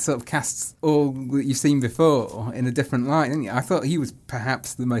minute and sort of casts all that you've seen before in a different light, didn't you? I thought he was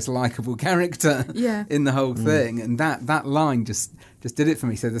perhaps the most likeable character in the whole thing, and that line just did it for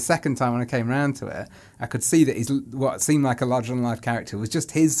me. So the second time when I came around to it, I could see that what seemed like a larger-than-life character was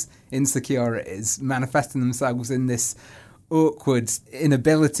just his insecurities manifesting themselves in this awkward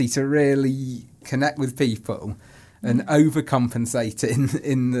inability to really connect with people, and overcompensating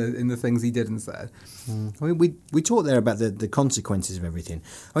in the things he did and said. I mean, we talked there about the consequences of everything.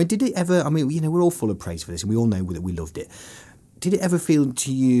 I mean, did it ever? I mean, we're all full of praise for this, and we all know that we loved it. Did it ever feel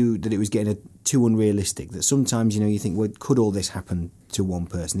to you that it was getting too unrealistic? That sometimes you think, well, could all this happen to one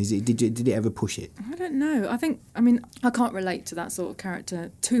person? Did it ever push it? I don't know. I can't relate to that sort of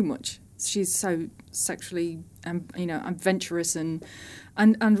character too much. She's so sexually, adventurous and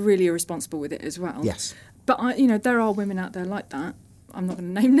really irresponsible with it as well. Yes. But there are women out there like that. I'm not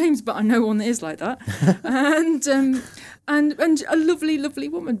going to name names, but I know one that is like that, and a lovely, lovely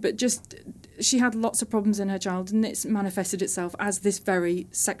woman. But just she had lots of problems in her childhood, and it's manifested itself as this very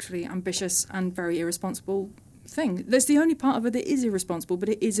sexually ambitious and very irresponsible thing. That's the only part of her that is irresponsible, but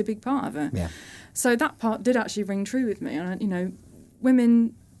it is a big part of her. Yeah. So that part did actually ring true with me. And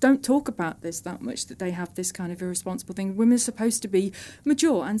women don't talk about this that much, that they have this kind of irresponsible thing. Women are supposed to be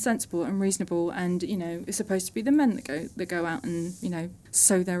mature and sensible and reasonable, and it's supposed to be the men that go out and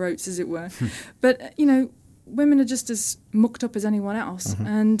sow their oats, as it were. But women are just as mucked up as anyone else,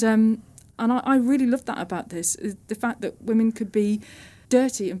 and I really love that about this, is the fact that women could be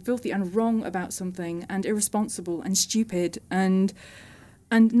dirty and filthy and wrong about something, and irresponsible and stupid and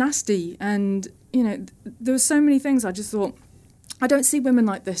nasty, and there were so many things. I just thought, I don't see women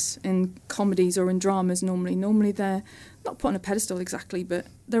like this in comedies or in dramas normally. Normally they're not put on a pedestal exactly, but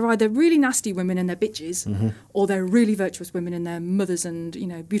they're either really nasty women and they're bitches, or they're really virtuous women and they're mothers and,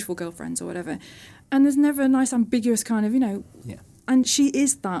 beautiful girlfriends or whatever. And there's never a nice ambiguous kind of, Yeah. And she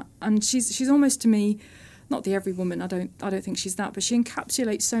is that, and she's almost to me, not the every woman. I don't think she's that, but she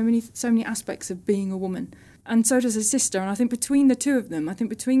encapsulates so many aspects of being a woman, and so does her sister. And I think between the two of them,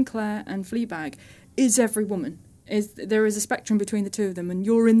 between Claire and Fleabag, is every woman. There is a spectrum between the two of them, and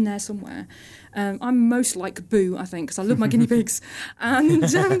you're in there somewhere. I'm most like Boo, I think, because I love my guinea pigs, and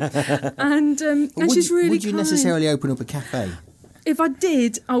she's really. Would you kind. necessarily open up a cafe? If I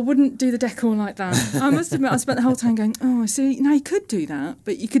did, I wouldn't do the decor like that. I must admit, I spent the whole time going, oh, see, now you could do that,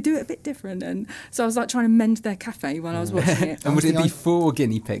 but you could do it a bit different. And so I was like trying to mend their cafe while I was watching it. And would it be 4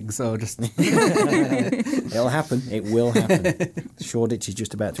 guinea pigs or just... It'll happen. It will happen. Shoreditch is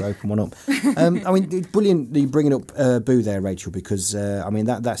just about to open one up. It's brilliant that you bringing up Boo there, Rachel, because,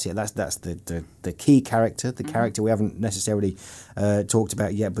 that's it. That's the key character, the character we haven't necessarily talked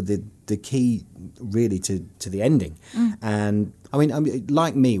about yet, but the key really to the ending. And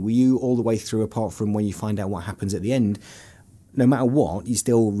like me, were you all the way through apart from when you find out what happens at the end? No matter what, you're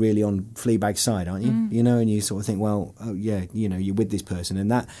still really on Fleabag's side, aren't you? And you sort of think, well, oh, yeah, you're with this person,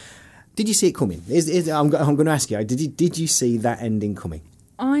 and that. Did you see it coming? I'm going to ask you. Did you see that ending coming?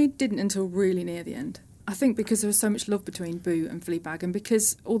 I didn't until really near the end. I think because there was so much love between Boo and Fleabag, and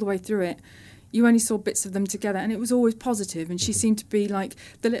because all the way through it, you only saw bits of them together, and it was always positive, and she seemed to be like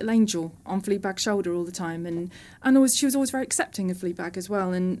the little angel on Fleabag's shoulder all the time, and she was always very accepting of Fleabag as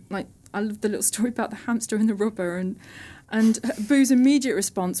well, and like I loved the little story about the hamster and the rubber, and Boo's immediate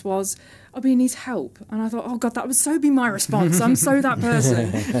response was, he needs help. And I thought, oh God, that would so be my response. I'm so that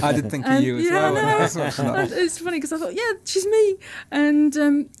person. I did think of you as well. When I was watching that. It's funny because I thought, yeah, she's me. And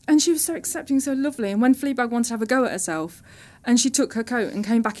she was so accepting, so lovely. And when Fleabag wanted to have a go at herself, and she took her coat and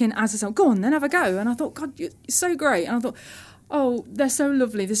came back in as herself, go on, then have a go. And I thought, God, you're so great. And I thought, oh, they're so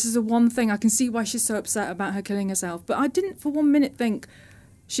lovely. This is the one thing. I can see why she's so upset about her killing herself. But I didn't for 1 minute think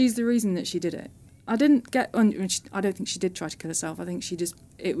she's the reason that she did it. I didn't get. I don't think she did try to kill herself. I think it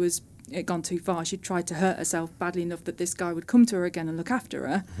had gone too far. She tried to hurt herself badly enough that this guy would come to her again and look after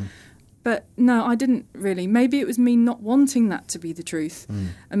her. But no, I didn't really. Maybe it was me not wanting that to be the truth,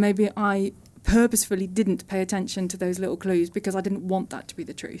 and maybe I purposefully didn't pay attention to those little clues because I didn't want that to be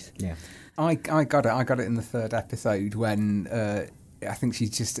the truth. Yeah, I got it. I got it in the 3rd episode when I think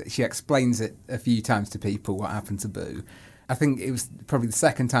she explains it a few times to people what happened to Boo. I think it was probably the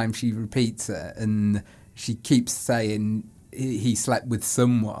 2nd time she repeats it, and she keeps saying he slept with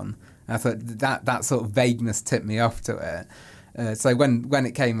someone. I thought that sort of vagueness tipped me off to it. So when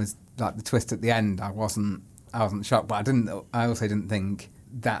it came as like the twist at the end, I wasn't shocked, but I also didn't think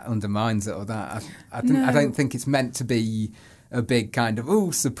that undermines it or that. I don't think it's meant to be a big kind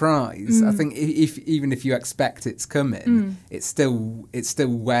of surprise. I think even if you expect it's coming, it's still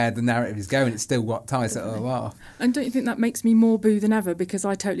where the narrative is going. It's still what ties it all off. And don't you think that makes me more Boo than ever because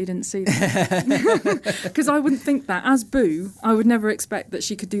I totally didn't see that? Because I wouldn't think that as Boo, I would never expect that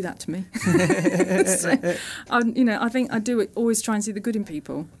she could do that to me. So, I think I do always try and see the good in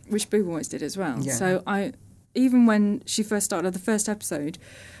people, which Boo always did as well. Yeah. So even when she first started the first episode,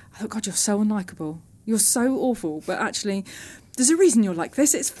 I thought, God, you're so unlikable. You're so awful, but actually, there's a reason you're like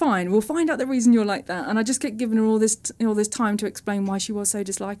this. It's fine. We'll find out the reason you're like that. And I just kept giving her all this time to explain why she was so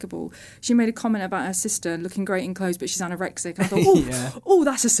dislikable. She made a comment about her sister looking great in clothes, but she's anorexic. I thought,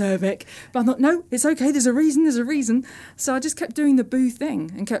 that's acerbic. But I thought, no, it's okay. There's a reason. So I just kept doing the Boo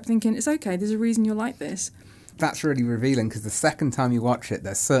thing and kept thinking, it's okay. There's a reason you're like this. That's really revealing because the second time you watch it,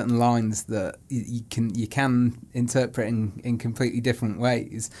 there's certain lines that you can interpret in completely different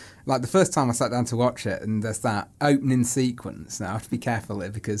ways. Like the first time I sat down to watch it, and there's that opening sequence. Now I have to be careful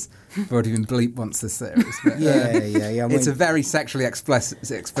here because I've already been bleeped once this series. But, yeah. It's a very sexually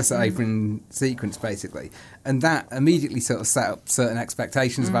explicit opening sequence, basically, and that immediately sort of set up certain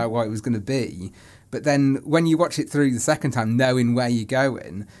expectations about what it was going to be. But then when you watch it through the second time, knowing where you're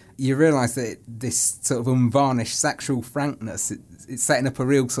going, you realise that this sort of unvarnished sexual frankness, it's setting up a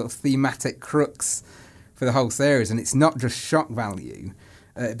real sort of thematic crux for the whole series. And it's not just shock value.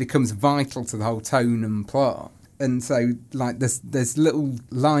 It becomes vital to the whole tone and plot. And so, like, there's little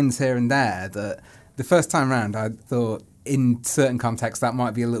lines here and there that the first time round I thought in certain contexts that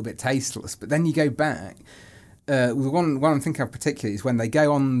might be a little bit tasteless. But then you go back. One I'm thinking of particularly is when they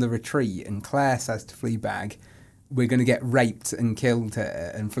go on the retreat and Claire says to Fleabag, we're going to get raped and killed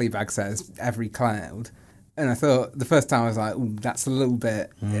here, and Fleabag says, every cloud. And I thought the first time I was like, "Ooh, that's a little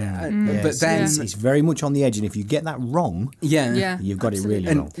bit." But then it's very much on the edge, and if you get that wrong, you've got it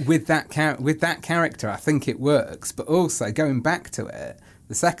really wrong. And with that character, I think it works. But also going back to it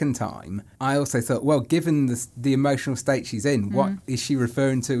the second time, I also thought, well, given the emotional state she's in, what is she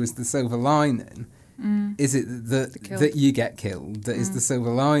referring to as the silver lining? Is it that you get killed that is the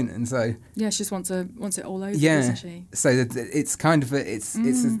silver lining? So she just wants it all over, doesn't she? So it's kind of it's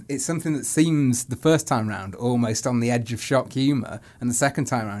something that seems the first time round almost on the edge of shock humour, and the second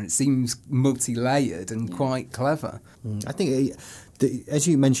time round it seems multi-layered and quite clever. I think as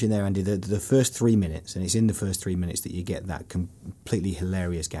you mentioned there, Andy, the first 3 minutes, and it's in the first 3 minutes that you get that completely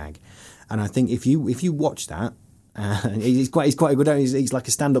hilarious gag, and I think if you watch that. He's quite a good. He's like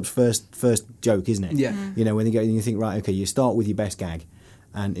a stand-up's first joke, isn't it? Yeah. You know, when you go and you think, right, okay, you start with your best gag,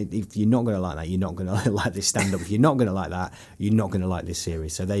 and if you're not going to like that, you're not going to like this stand-up. If you're not going to like that, you're not going to like this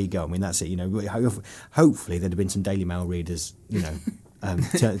series. So there you go. I mean, that's it. You know, hopefully there'd have been some Daily Mail readers, you know,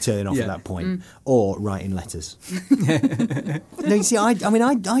 turning off at that point, or writing letters. No, you see,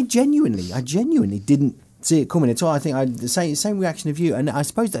 I genuinely didn't see it coming at all. I think I had the same reaction of you, and I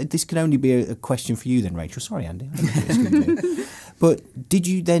suppose that this could only be a question for you then, Rachel. Sorry, Andy. But did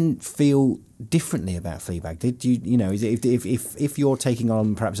you then feel differently about Fleabag? Did you know, if you're taking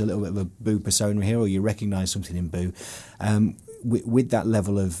on perhaps a little bit of a Boo persona here, or you recognise something in Boo, with that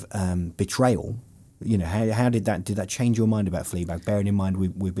level of betrayal, you know, how did that change your mind about Fleabag? Bearing in mind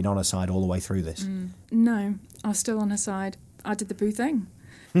we've been on her side all the way through this. No, I was still on her side. I did the Boo thing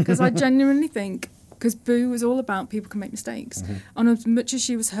because I genuinely think. Because Boo was all about people can make mistakes. And as much as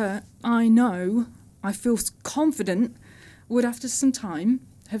she was hurt, I feel confident, would after some time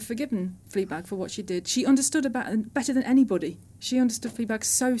have forgiven Fleabag for what she did. She understood better than anybody. She understood Fleabag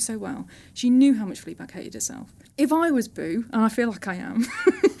so well. She knew how much Fleabag hated herself. If I was Boo, and I feel like I am,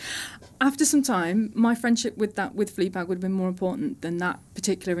 after some time, my friendship with Fleabag would have been more important than that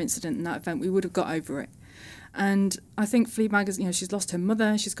particular incident and that event. We would have got over it. And I think Fleabag is, you know, she's lost her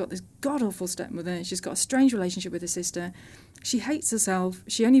mother, she's got this god-awful stepmother, she's got a strange relationship with her sister, she hates herself,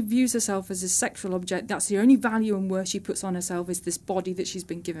 she only views herself as a sexual object, that's the only value and worth she puts on herself is this body that she's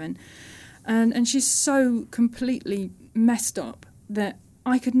been given. And she's so completely messed up that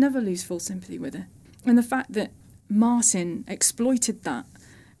I could never lose full sympathy with her. And the fact that Martin exploited that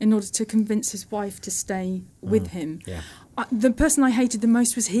in order to convince his wife to stay with him, the person I hated the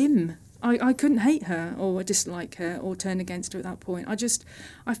most was him. I couldn't hate her or dislike her or turn against her at that point.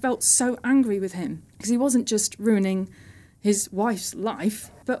 I felt so angry with him because he wasn't just ruining his wife's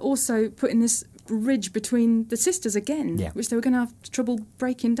life, but also putting this ridge between the sisters again, which they were going to have trouble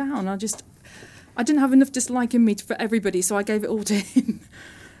breaking down. I didn't have enough dislike in me for everybody, so I gave it all to him.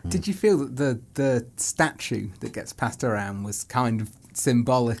 Did you feel that the statue that gets passed around was kind of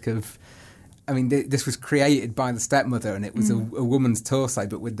symbolic of... I mean, this was created by the stepmother, and it was a woman's torso,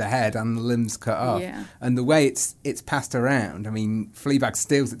 but with the head and the limbs cut off. Yeah. And the way it's passed around, I mean, Fleabag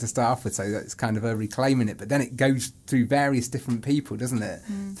steals it to start off with, so it's kind of her reclaiming it. But then it goes through various different people, doesn't it,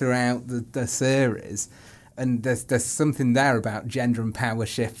 throughout the series. And there's something there about gender and power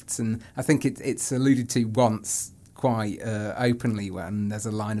shifts, and I think it's alluded to once quite openly when there's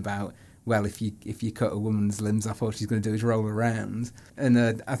a line about, well, if you cut a woman's limbs off, all she's going to do is roll around.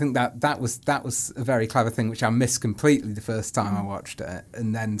 And I think that was a very clever thing, which I missed completely the first time I watched it,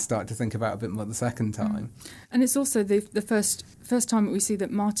 and then started to think about a bit more the second time. And it's also the first time that we see that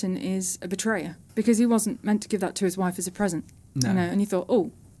Martin is a betrayer, because he wasn't meant to give that to his wife as a present. No. You know, and he thought,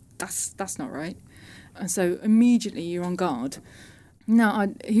 oh, that's not right. And so immediately you're on guard.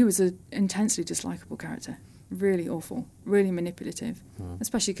 No, he was an intensely dislikable character. Really awful, really manipulative,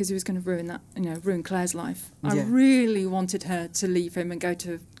 especially because he was going to ruin Claire's life. I really wanted her to leave him and go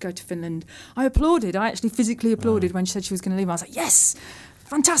to Finland. I actually physically applauded when she said she was going to leave. I was like, yes,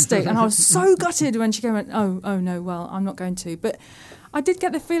 fantastic. And I was so gutted when she went, oh no, well, I'm not going to. But I did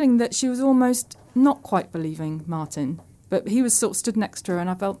get the feeling that she was almost not quite believing Martin, but he was sort of stood next to her, and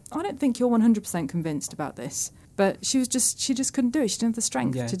I felt, I don't think you're 100% convinced about this. But she just couldn't do it. She didn't have the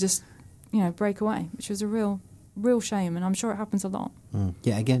strength to just, break away, which was a real shame, and I'm sure it happens a lot.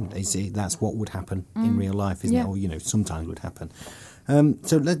 Yeah, again, that's what would happen in real life, isn't it? Or, sometimes would happen.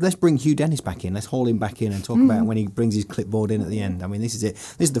 So let's bring Hugh Dennis back in. Let's haul him back in and talk about when he brings his clipboard in at the end. I mean, this is it.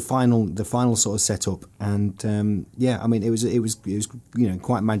 This is the final sort of setup, and I mean, it was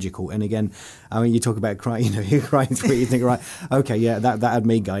quite magical. And again, I mean, you talk about crying. You're crying through it. You think, right, okay, yeah, that had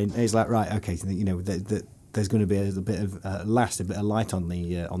me going. It's like, right, okay, there's going to be a bit of a bit of light on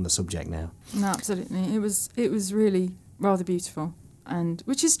the subject now. No, absolutely. It was really rather beautiful. and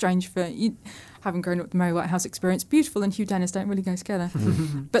which is strange for you, having grown up with the Mary Whitehouse Experience. Beautiful and Hugh Dennis don't really go together,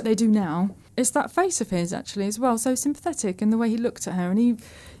 but they do now. It's that face of his actually as well, so sympathetic, and the way he looked at her, and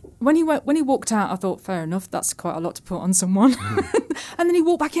when he walked out, I thought, fair enough, that's quite a lot to put on someone. And then he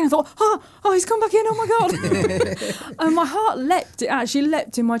walked back in, I thought, oh, he's come back in, oh my God. And my heart leapt, it actually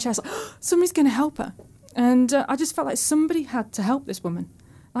leapt in my chest, like, somebody's going to help her. And I just felt like somebody had to help this woman.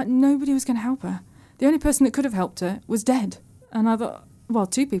 Like, nobody was going to help her. The only person that could have helped her was dead. And I thought, well,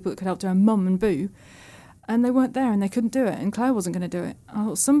 two people that could help her, her mum and Boo. And they weren't there and they couldn't do it. And Claire wasn't going to do it. I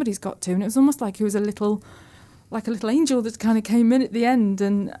thought, somebody's got to. And it was almost like he was a little angel that kind of came in at the end.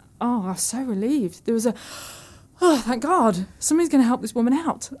 And, I was so relieved. There was thank God, somebody's going to help this woman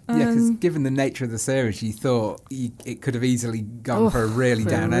out. Yeah, because given the nature of the series, you thought it could have easily gone for a really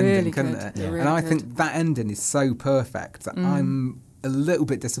down ending, couldn't it? Yeah. And I think that ending is so perfect that I'm a little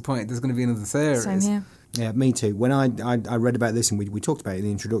bit disappointed there's going to be another series. Same here. Yeah, me too. When I read about this, and we talked about it in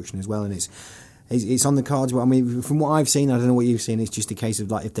the introduction as well, and it's on the cards. But I mean, from what I've seen, I don't know what you've seen. It's just a case of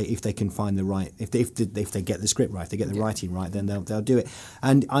like if they can find the right, if they get the script right, if they get the writing right, then they'll do it.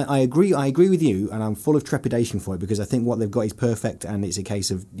 And I agree with you, and I'm full of trepidation for it because I think what they've got is perfect, and it's a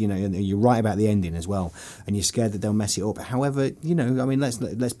case of and you're right about the ending as well, and you're scared that they'll mess it up. However, I mean,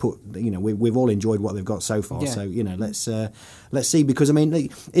 let's put we've all enjoyed what they've got so far, so let's see, because I mean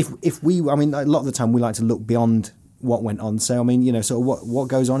if we a lot of the time we like to look beyond what went on. So I mean, sort of what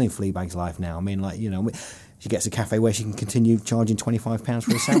goes on in Fleabag's life now. I mean, she gets a cafe where she can continue charging £25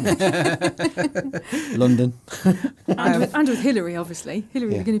 for a sandwich. London. and with Hillary, obviously.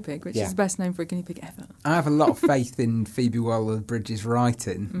 Hillary the guinea pig, which is the best name for a guinea pig ever. I have a lot of faith in Phoebe Waller-Bridge's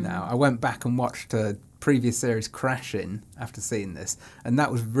writing now. I went back and watched her previous series Crashing after seeing this, and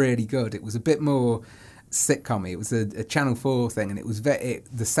that was really good. It was a bit more sitcom-y. It was a Channel 4 thing, and it was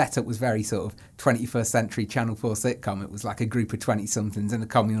the setup was very sort of 21st century Channel 4 sitcom. It was like a group of 20-somethings in a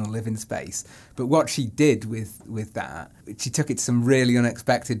communal living space. But what she did with that, she took it to some really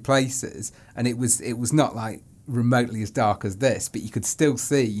unexpected places, and it was not like remotely as dark as this, but you could still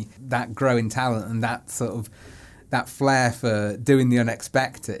see that growing talent and that sort of that flair for doing the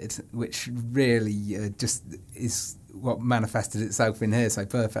unexpected, which really just is what manifested itself in here so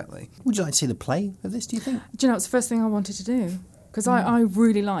perfectly. Would you like to see the play of this, do you think? Do you know, it's the first thing I wanted to do. Because I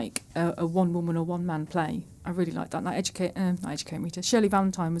really like a one-woman or one-man play. I really like that. Not Educate Rita. Shirley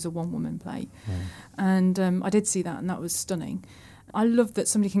Valentine was a one-woman play. And I did see that, and that was stunning. I love that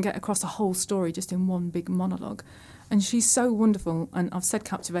somebody can get across a whole story just in one big monologue. And she's so wonderful. And I've said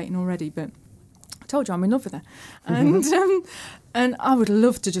captivating already, but I told you I'm in love with her. And I would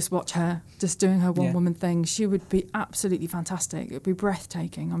love to just watch her just doing her one-woman thing. She would be absolutely fantastic. It would be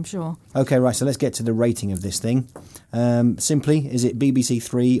breathtaking, I'm sure. OK, right, so let's get to the rating of this thing. Simply, is it BBC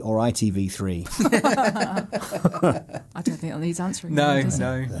 3 or ITV 3? I don't think that needs answering. No,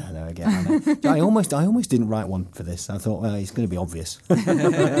 again, I almost didn't write one for this. I thought, well, it's going to be obvious. But,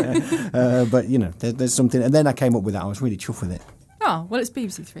 there's something. And then I came up with that. I was really chuffed with it. Oh, well, it's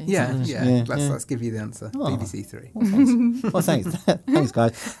BBC 3. Let's give you the answer. BBC 3. Well, thanks. Thanks,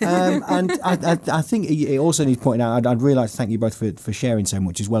 guys. And I think it also needs pointing out, I'd really like to thank you both for sharing so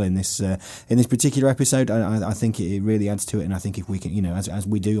much as well in this particular episode. I think it really adds to it, and I think if we can, as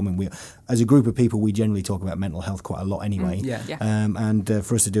we do, I mean, we as a group of people, we generally talk about mental health quite a lot anyway. And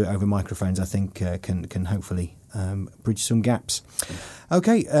for us to do it over microphones, I think can hopefully bridge some gaps.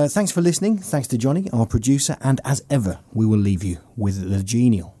 OK, thanks for listening. Thanks to Johnny, our producer, and as ever, we will leave you with the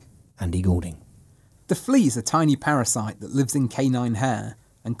genial Andy Goulding. The flea is a tiny parasite that lives in canine hair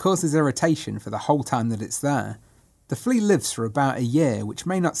and causes irritation for the whole time that it's there. The flea lives for about a year, which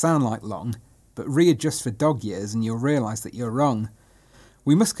may not sound like long, but readjust for dog years and you'll realise that you're wrong.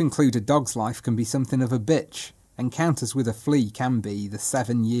 We must conclude a dog's life can be something of a bitch. Encounters with a flea can be the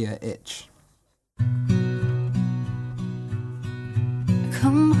 7-year itch.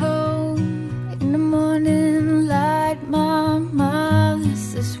 Come home in the morning light, Mama,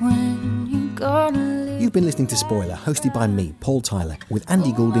 this is when you're gonna leave. You've been listening to Spoiler, hosted by me, Paul Tyler, with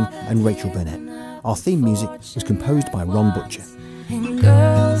Andy Goulding and Rachel Burnett. Our theme music was composed by Ron Butcher. And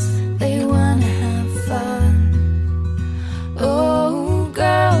girls, they wanna have fun. Oh,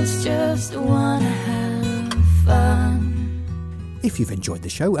 girls just wanna have fun. If you've enjoyed the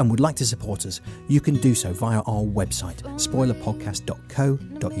show and would like to support us, you can do so via our website,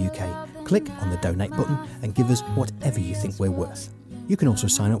 spoilerpodcast.co.uk. Click on the donate button and give us whatever you think we're worth. You can also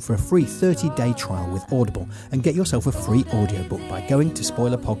sign up for a free 30-day trial with Audible and get yourself a free audiobook by going to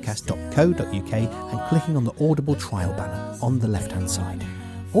spoilerpodcast.co.uk and clicking on the Audible trial banner on the left-hand side.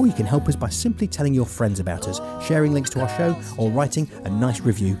 Or you can help us by simply telling your friends about us, sharing links to our show, or writing a nice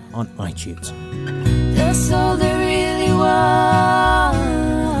review on iTunes. That's all they really want.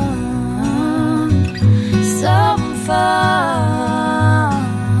 some fun.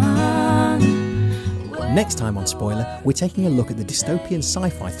 Next time on Spoiler, we're taking a look at the dystopian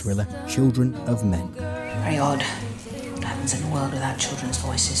sci-fi thriller Children of Men. Very odd. What happens in a world without children's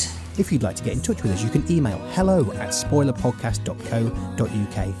voices? If you'd like to get in touch with us, you can email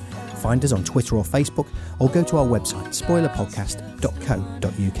hello@spoilerpodcast.co.uk. Find us on Twitter or Facebook, or go to our website,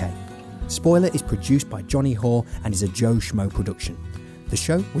 spoilerpodcast.co.uk. Spoiler is produced by Johnny Hoare and is a Joe Schmo production. The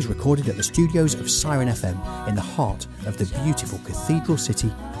show was recorded at the studios of Siren FM in the heart of the beautiful cathedral city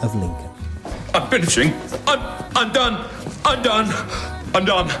of Lincoln. I'm finishing. I'm done. I'm done. I'm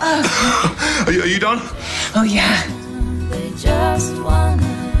done. Are you done? Oh, yeah. They just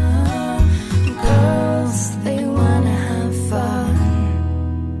wanna, girls, they wanna have fun.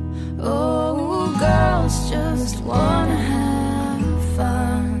 Oh, girls just wanna have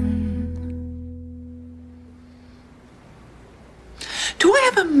fun. Do I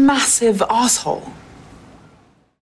have a massive arsehole?